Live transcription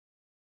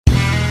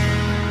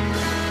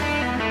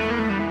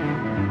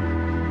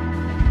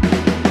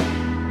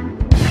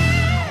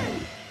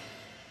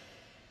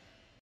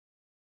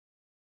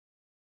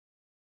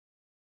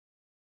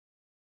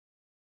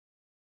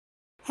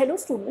Hello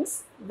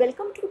students,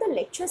 welcome to the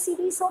lecture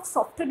series of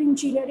software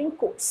engineering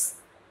course.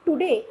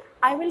 Today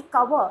I will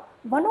cover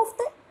one of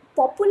the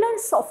popular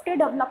software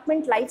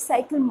development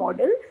lifecycle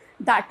model,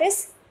 that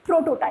is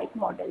prototype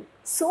model.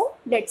 So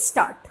let's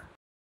start.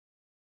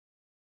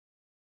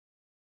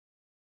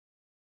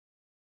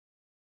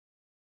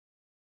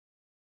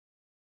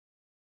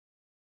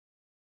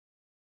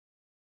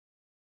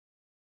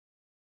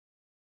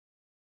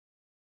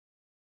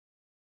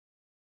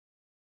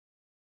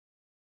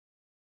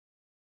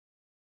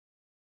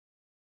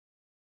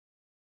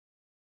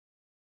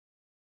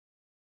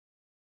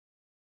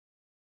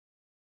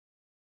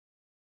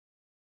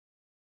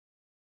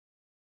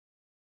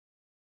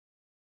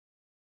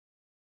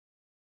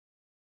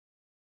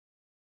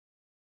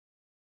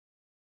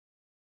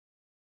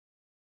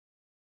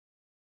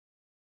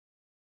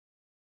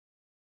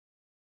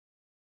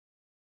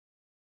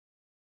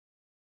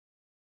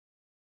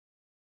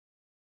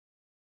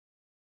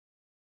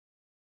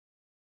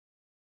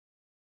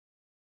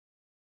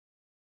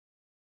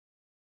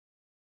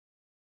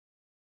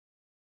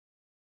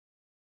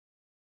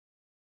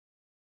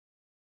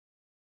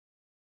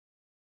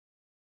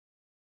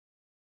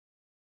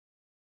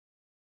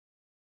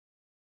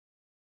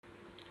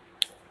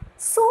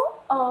 So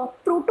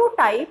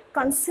prototype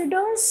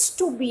considers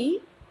to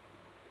be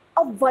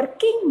a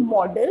working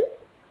model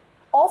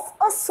of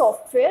a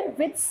software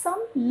with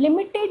some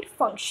limited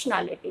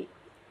functionality,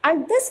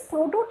 and this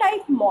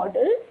prototype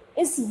model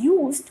is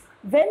used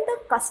when the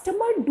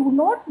customer do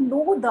not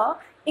know the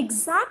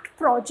exact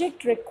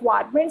project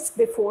requirements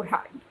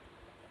beforehand.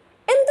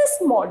 In this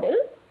model,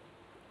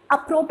 a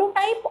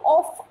prototype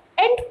of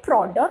end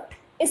product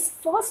is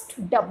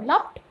first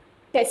developed,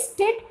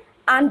 tested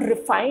and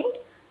refined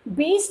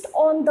based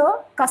on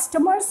the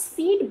customer's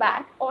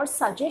feedback or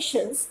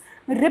suggestions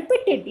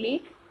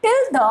repeatedly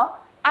till the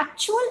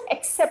actual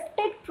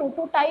accepted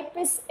prototype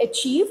is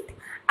achieved,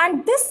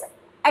 and this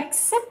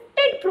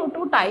accepted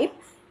prototype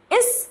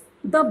is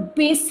the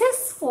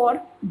basis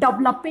for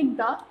developing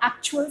the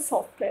actual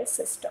software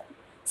system.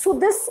 So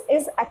this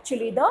is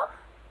actually the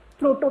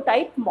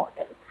prototype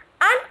model.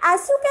 And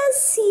as you can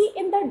see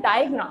in the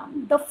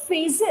diagram, the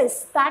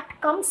phases that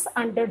comes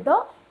under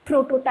the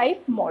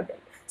prototype model.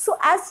 So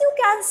as you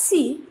can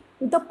see,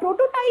 the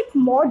prototype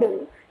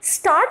model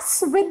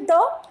starts with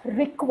the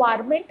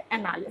requirement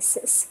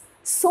analysis.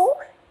 So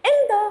in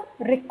the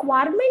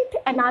requirement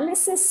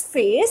analysis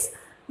phase,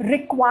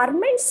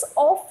 requirements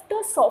of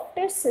the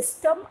software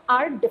system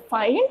are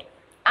defined,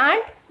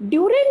 and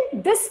during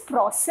this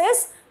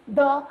process,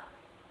 the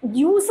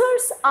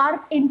users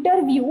are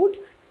interviewed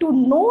to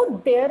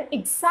know their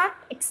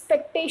exact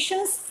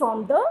expectations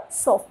from the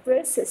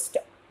software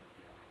system.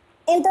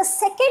 In the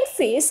second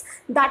phase,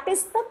 that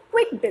is the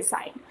quick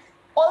design,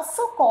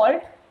 also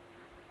called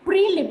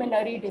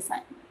preliminary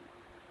design.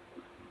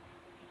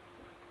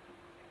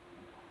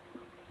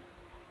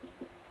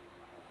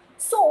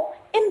 So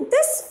in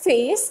this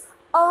phase,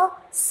 a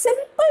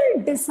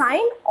simple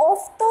design of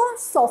the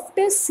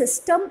software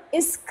system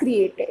is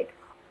created.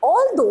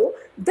 Although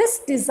this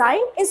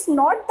design is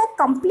not the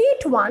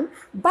complete one,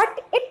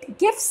 but it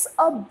gives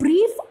a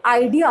brief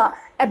idea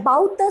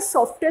about the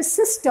software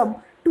system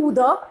to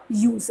the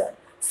user.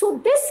 So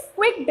this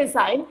quick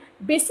design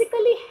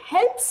basically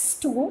helps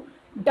to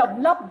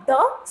develop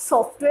the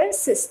software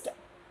system.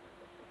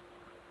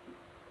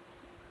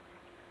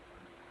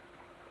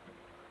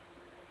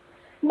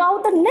 Now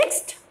the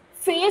next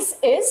phase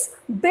is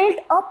build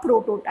a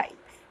prototype.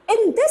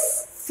 In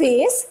this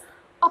phase,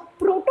 a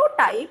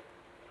prototype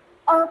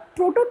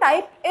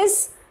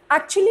is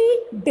actually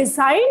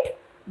designed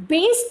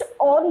based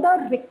on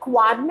the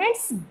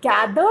requirements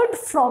gathered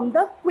from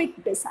the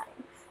quick design.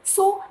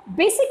 So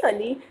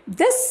basically,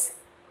 this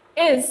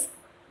is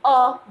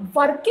a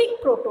working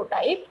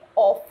prototype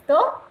of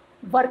the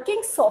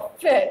working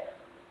software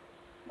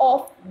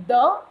of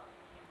the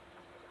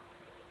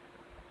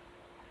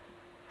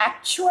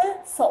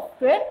actual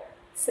software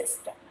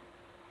system.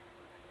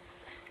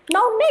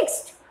 Now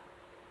next,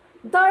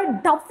 the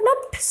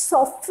developed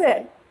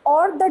software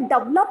or the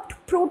developed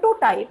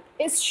prototype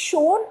is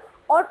shown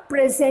or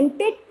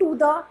presented to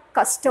the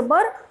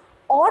customer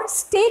or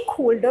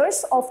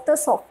stakeholders of the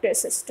software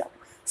system.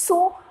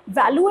 So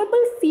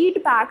valuable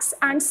feedbacks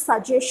and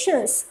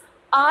suggestions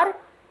are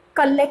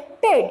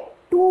collected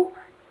to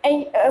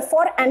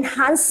for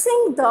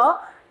enhancing the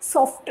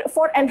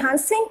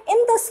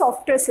in the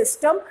software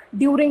system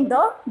during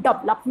the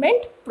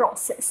development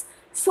process.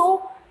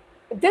 So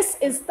this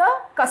is the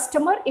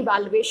customer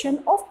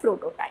evaluation of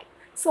prototype.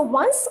 So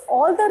once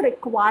all the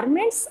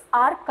requirements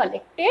are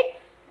collected,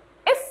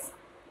 if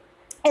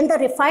in the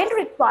refined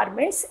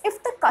requirements,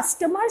 if the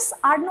customers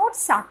are not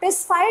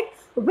satisfied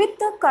with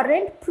the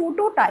current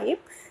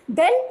prototype,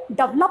 then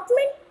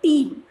development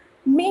team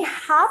may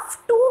have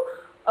to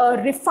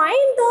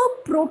refine the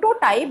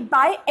prototype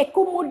by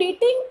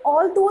accommodating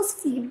all those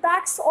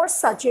feedbacks or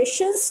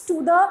suggestions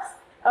to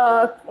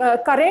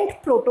the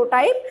current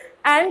prototype,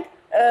 and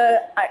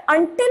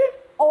until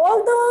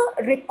all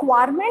the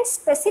requirements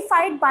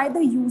specified by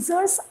the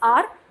users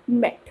are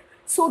met.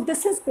 So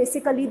this is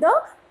basically the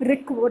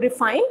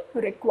refine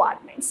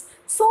requirements.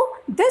 So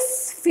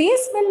this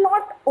phase will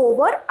not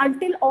over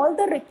until all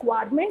the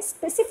requirements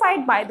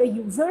specified by the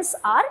users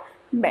are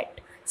met.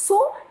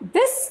 So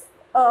this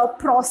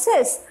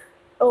process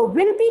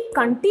will be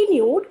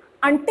continued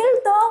until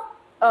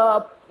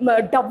the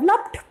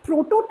developed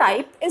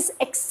prototype is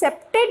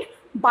accepted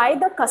by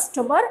the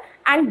customer,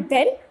 and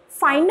then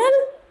final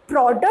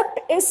product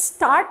is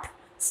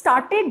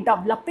started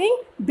developing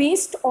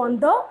based on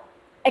the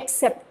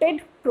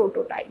accepted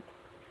prototype.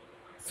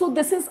 So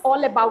this is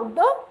all about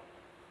the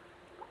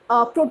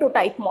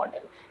prototype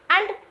model.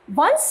 And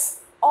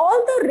once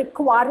all the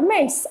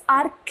requirements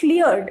are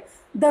cleared,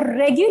 the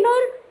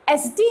regular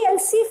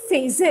SDLC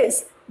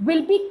phases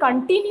will be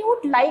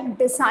continued like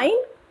design,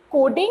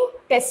 coding,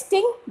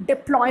 testing,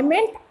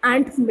 deployment,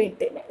 and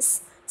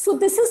maintenance. So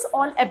this is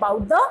all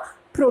about the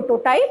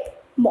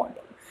prototype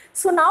model.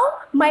 So now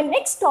my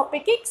next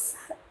topic is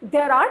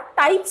there are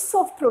types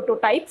of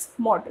prototypes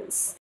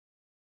models.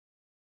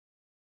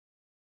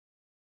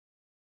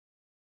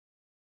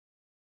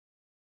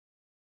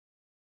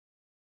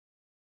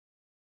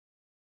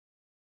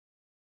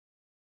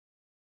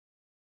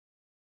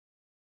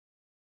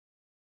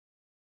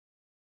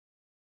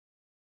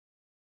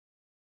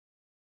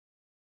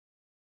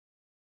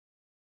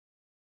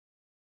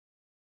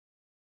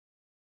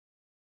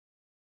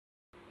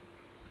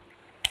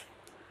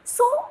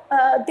 So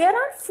there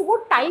are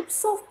 4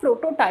 types of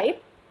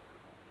prototype.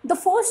 The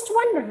first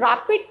one,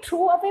 rapid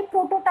throwaway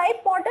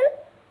prototype model.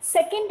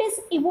 Second is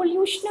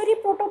evolutionary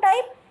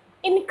prototype,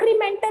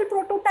 incremental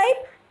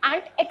prototype,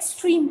 and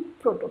extreme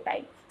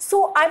prototype.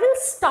 So I will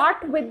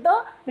start with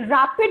the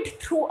rapid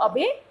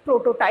throwaway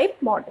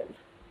prototype model.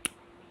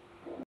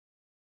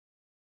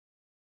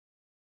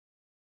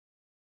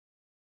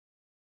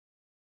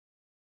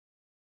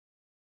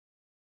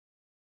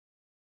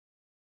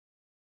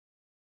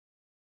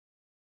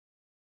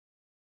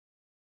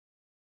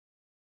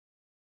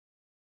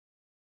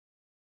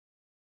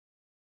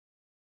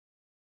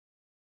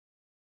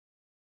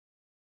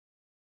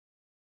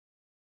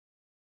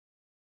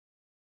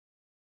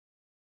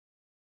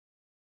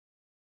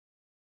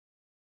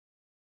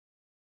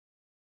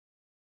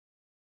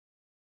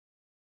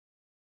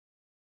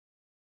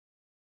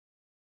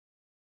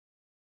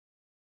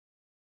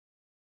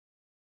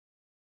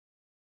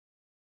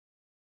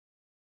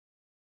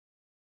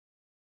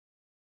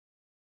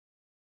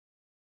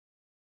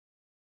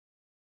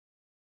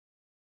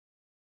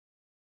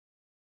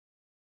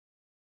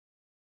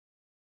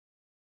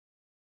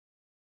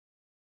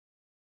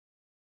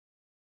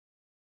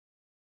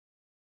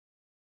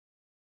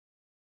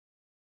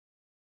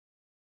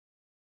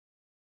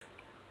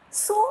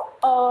 So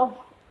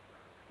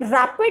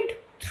rapid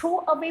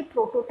throwaway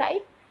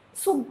prototype.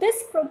 So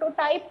this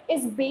prototype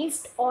is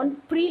based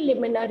on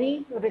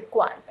preliminary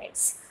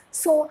requirements.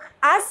 So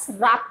as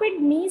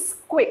rapid means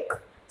quick.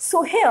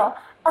 So here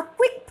a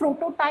quick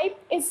prototype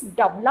is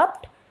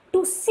developed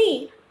to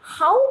see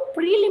how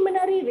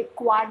preliminary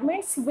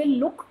requirements will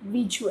look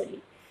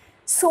visually.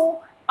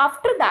 So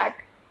after that,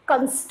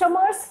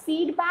 customers'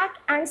 feedback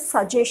and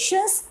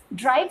suggestions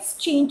drives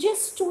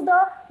changes to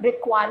the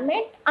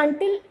requirement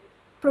until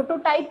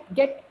prototype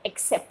get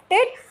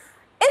accepted.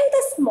 In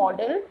this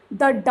model,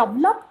 the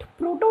developed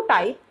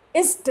prototype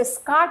is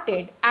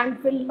discarded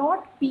and will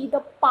not be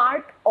the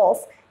part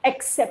of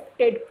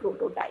accepted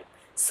prototype.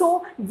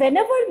 So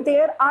whenever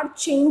there are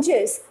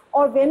changes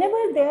or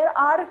whenever there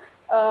are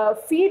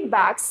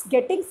feedbacks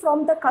getting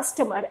from the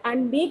customer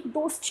and make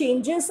those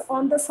changes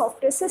on the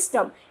software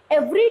system,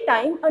 every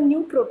time a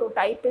new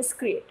prototype is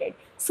created.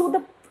 So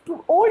the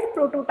old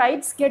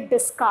prototypes get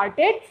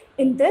discarded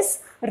in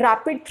this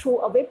rapid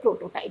throwaway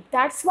prototype.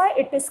 That's why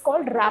it is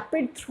called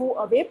rapid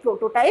throwaway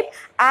prototype,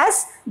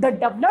 as the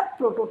developed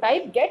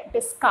prototype get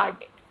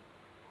discarded.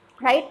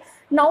 Right?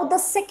 Now the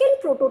second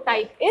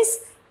prototype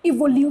is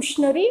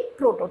evolutionary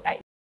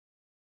prototype.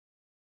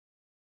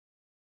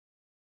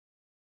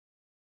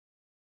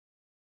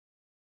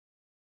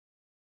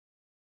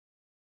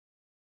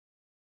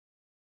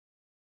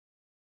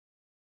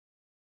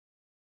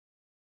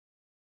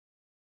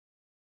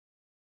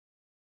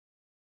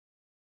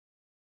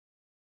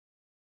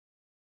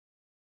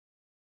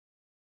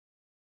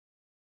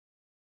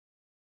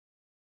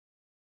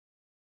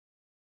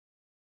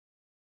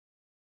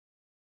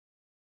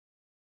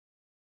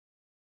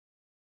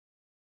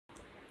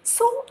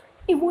 So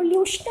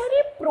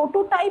evolutionary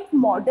prototype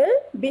model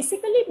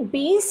basically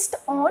based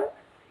on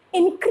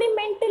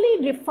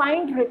incrementally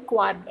refined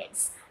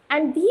requirements,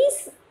 and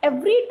these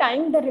every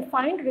time the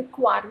refined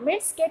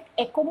requirements get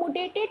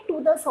accommodated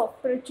to the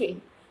software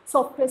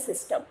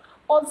system.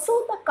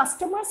 Also the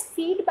customer's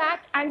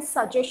feedback and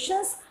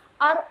suggestions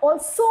are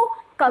also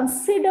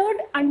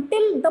considered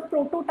until the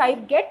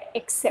prototype get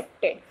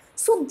accepted.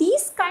 So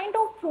these kind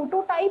of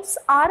prototypes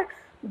are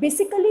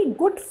basically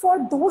good for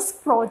those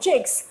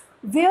projects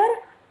where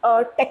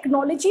the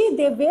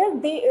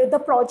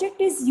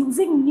project is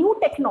using new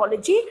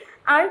technology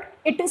and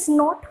it is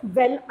not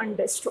well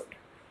understood.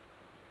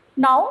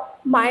 Now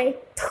my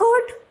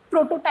third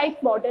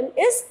prototype model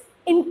is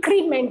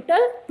incremental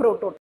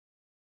prototype.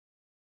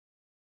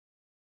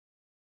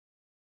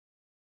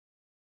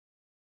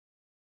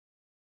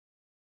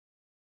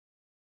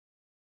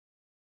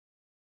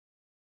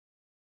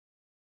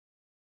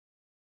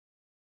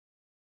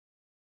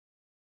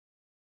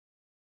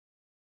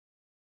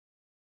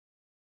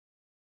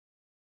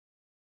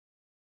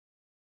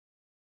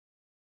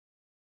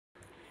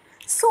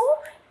 So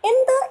in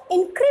the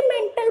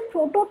incremental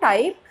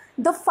prototype,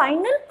 the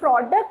final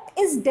product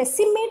is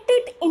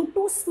decimated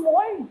into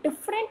small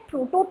different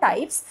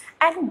prototypes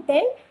and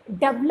then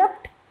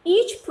developed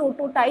each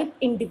prototype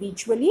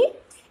individually.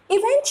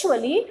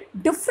 Eventually,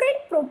 different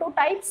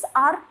prototypes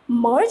are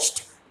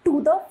merged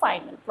to the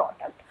final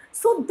product.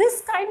 So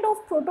this kind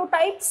of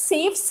prototype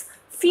saves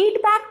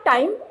feedback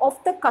time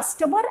of the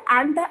customer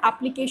and the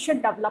application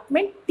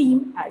development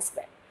team as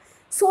well.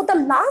 So the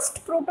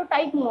last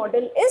prototype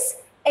model is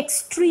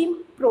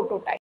extreme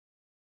prototype.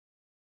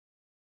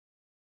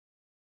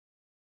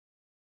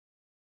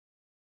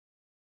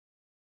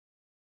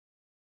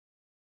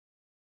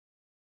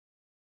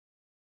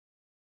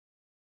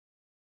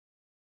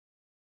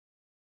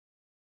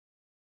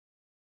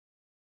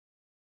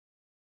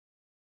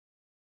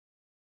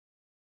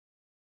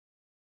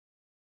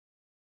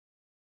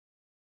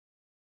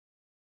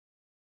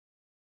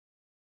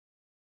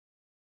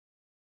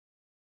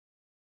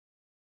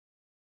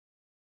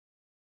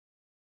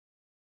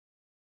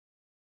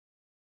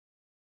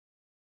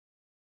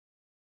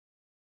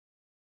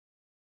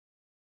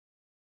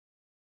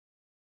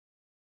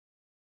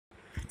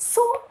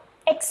 So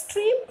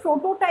extreme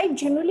prototype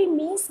generally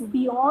means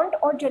beyond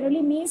or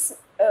generally means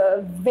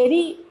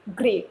very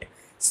great.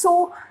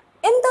 So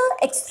in the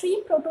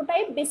extreme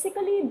prototype,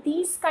 basically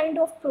these kind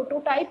of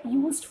prototype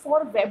used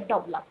for web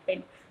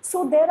development.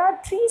 So there are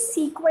three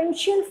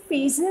sequential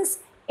phases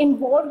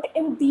involved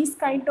in these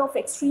kind of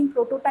extreme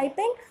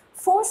prototyping.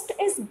 First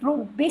is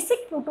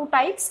basic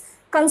prototypes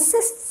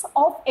consists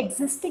of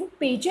existing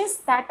pages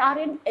that are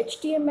in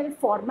HTML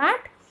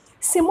format,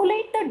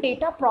 simulate the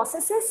data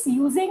processes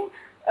using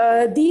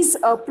these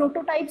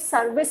prototype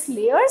service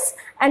layers,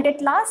 and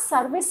at last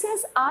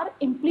services are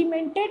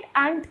implemented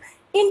and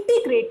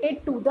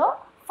integrated to the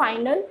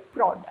final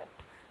product.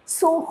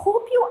 So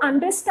hope you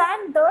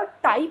understand the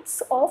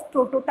types of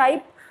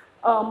prototype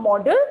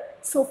model.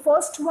 So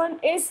first one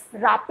is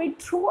rapid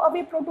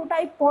throwaway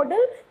prototype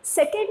model,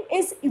 second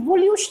is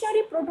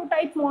evolutionary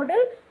prototype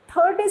model,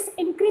 third is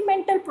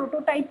incremental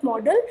prototype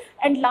model,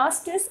 and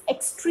last is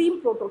extreme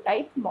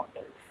prototype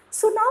model.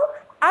 So now,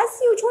 as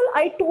usual,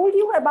 I told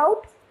you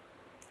about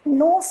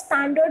no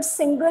standard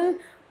single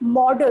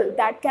model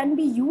that can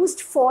be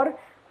used for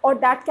or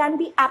that can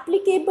be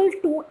applicable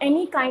to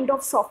any kind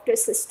of software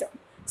system.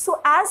 So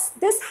as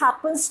this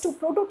happens to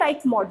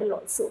prototype model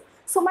also.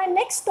 So my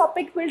next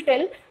topic will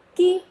tell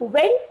ki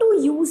when to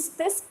use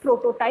this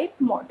prototype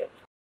model.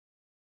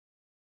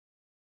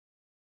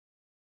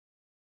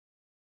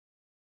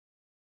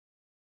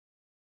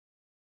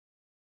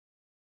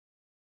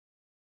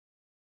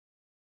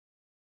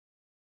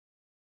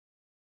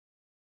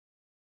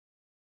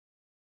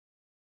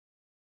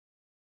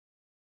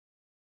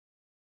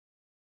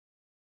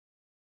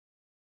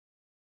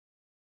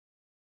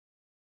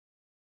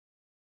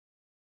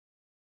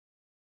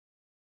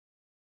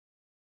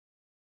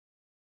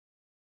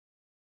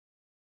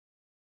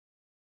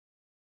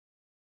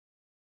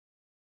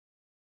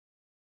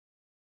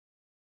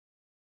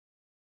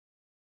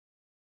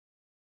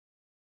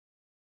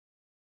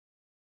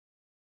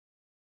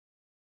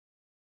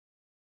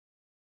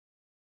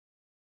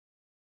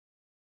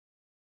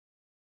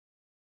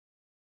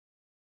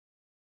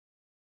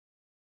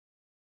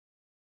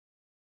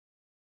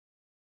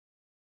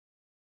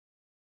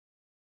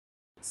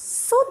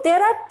 So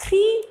there are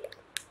three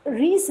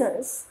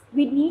reasons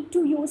we need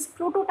to use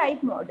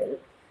prototype model.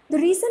 The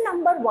reason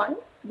number one,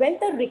 when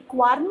the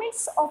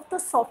requirements of the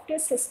software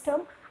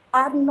system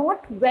are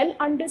not well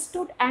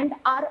understood and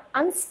are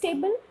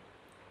unstable.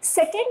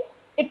 Second,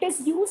 it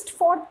is used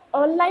for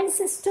online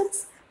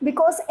systems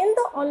because in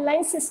the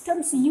online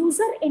systems,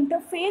 user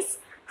interface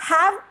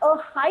have a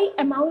high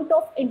amount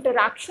of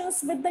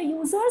interactions with the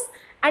users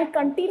and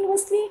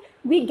continuously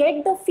we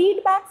get the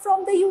feedback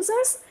from the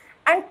users.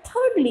 And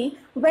thirdly,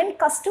 when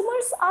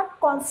customers are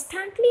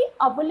constantly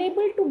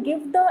available to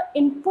give the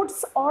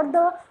inputs or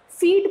the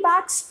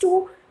feedbacks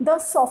to the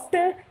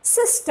software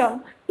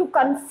system to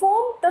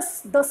confirm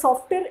the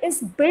software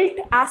is built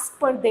as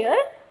per their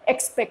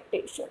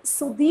expectations.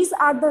 So these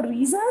are the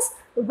reasons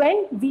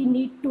when we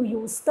need to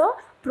use the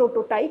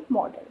prototype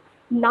model.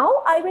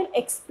 Now I will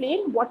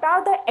explain what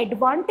are the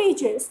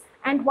advantages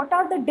and what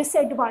are the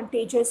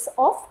disadvantages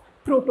of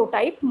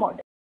prototype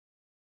model.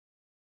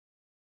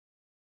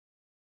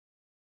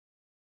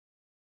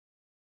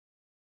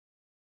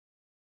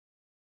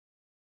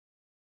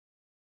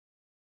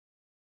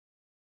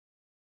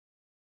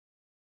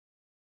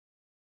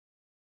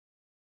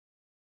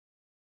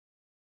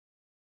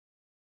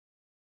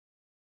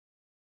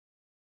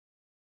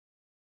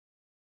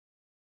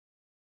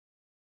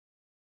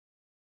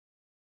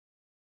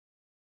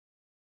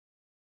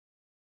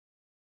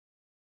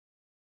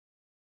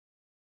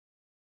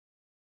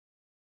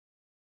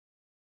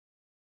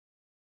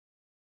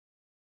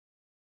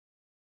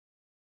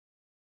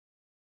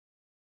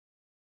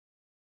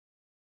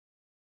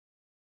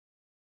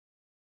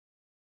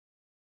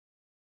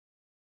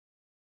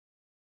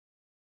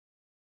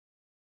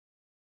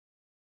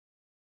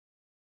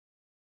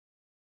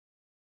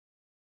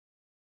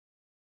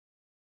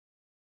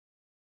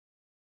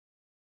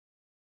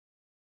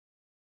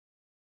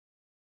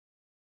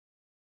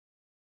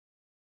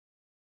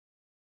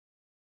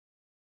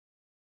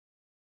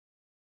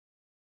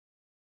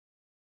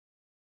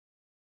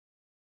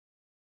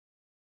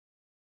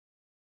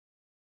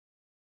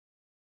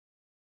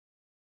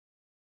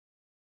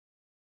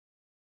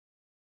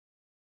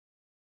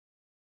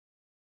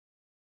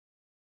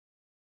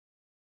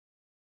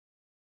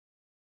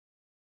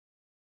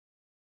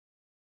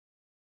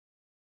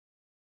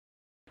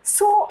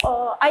 So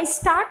I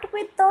start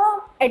with the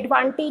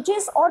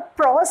advantages or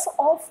pros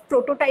of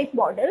prototype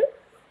model.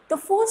 The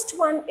first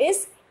one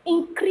is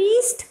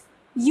increased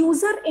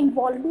user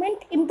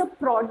involvement in the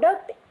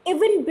product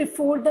even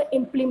before the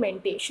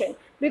implementation,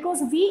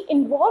 because we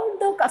involve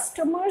the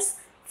customers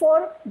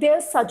for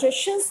their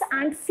suggestions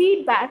and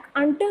feedback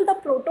until the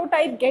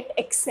prototype get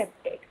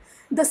accepted.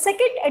 The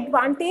second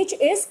advantage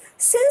is,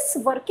 since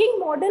working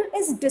model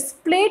is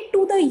displayed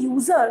to the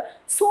user,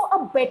 so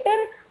a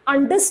better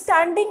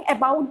understanding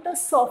about the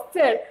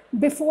software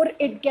before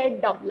it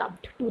get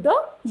developed to the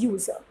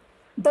user.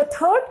 The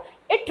third,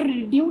 it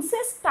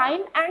reduces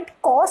time and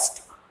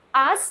cost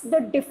as the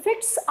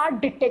defects are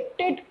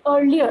detected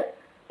earlier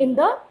in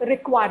the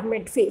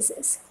requirement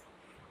phases.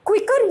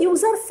 Quicker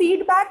user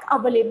feedback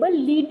available,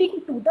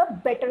 leading to the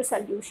better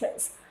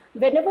solutions.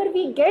 Whenever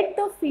we get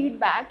the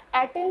feedback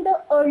at in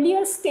the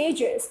earlier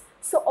stages,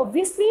 so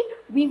obviously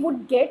we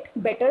would get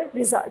better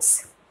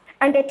results.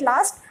 And at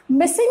last,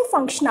 missing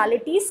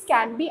functionalities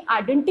can be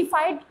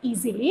identified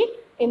easily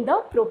in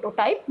the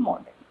prototype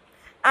model.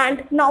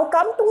 And now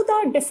come to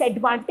the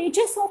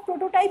disadvantages of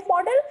prototype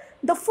model.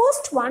 The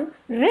first one,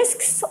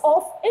 risks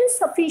of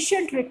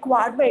insufficient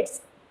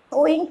requirements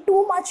owing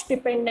too much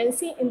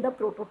dependency in the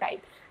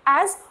prototype.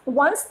 As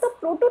once the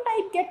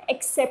prototype get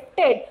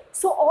accepted,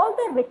 so all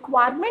the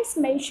requirements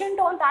mentioned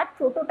on that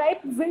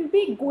prototype will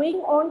be going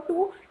on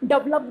to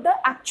develop the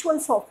actual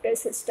software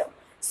system.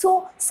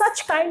 So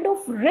such kind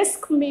of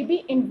risk may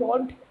be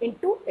involved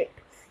into it.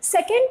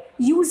 Second,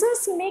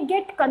 users may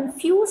get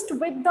confused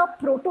with the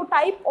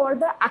prototype or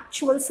the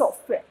actual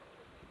software.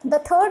 The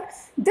third,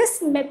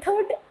 this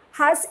method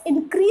has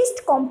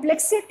increased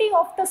complexity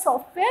of the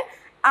software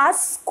as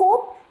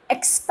scope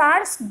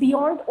expands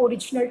beyond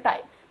original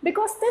time,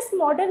 because this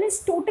model is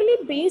totally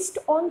based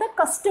on the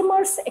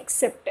customer's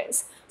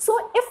acceptance.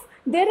 So if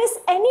there is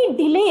any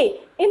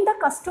delay in the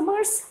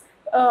customer's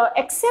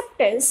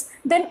acceptance,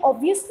 then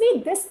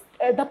obviously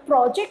the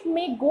project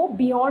may go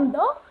beyond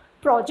the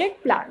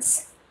project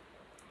plans.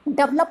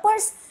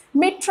 Developers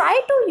may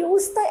try to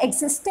use the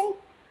existing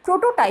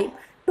prototype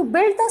to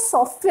build the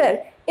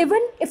software even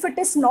if it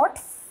is not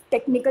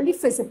technically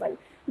feasible.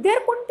 There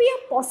could be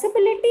a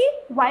possibility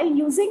while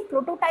using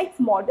prototype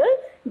model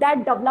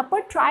that developer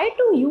try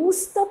to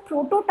use the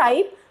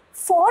prototype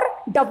for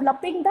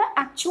developing the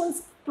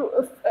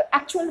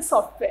actual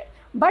software,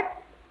 but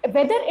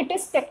whether it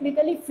is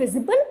technically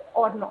feasible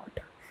or not.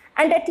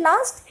 And at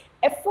last,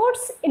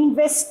 efforts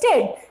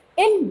invested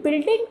in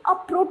building a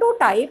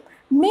prototype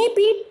may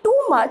be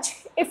too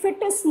much if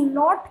it is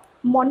not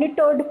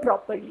monitored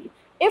properly.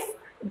 If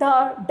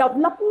the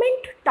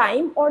development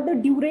time or the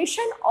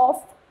duration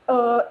of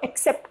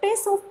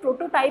acceptance of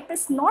prototype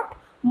is not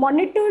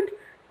monitored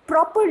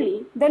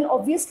properly, then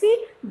obviously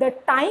the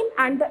time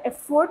and the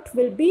effort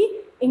will be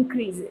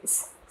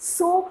increases.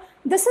 So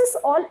this is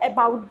all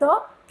about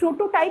the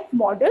prototype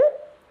model.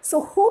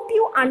 So hope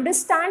you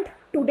understand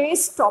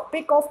today's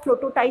topic of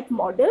prototype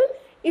model.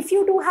 If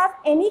you do have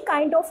any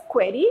kind of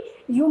query,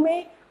 you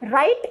may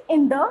write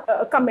in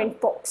the comment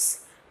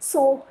box.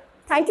 So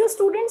thank you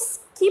students,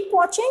 keep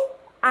watching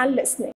and listening.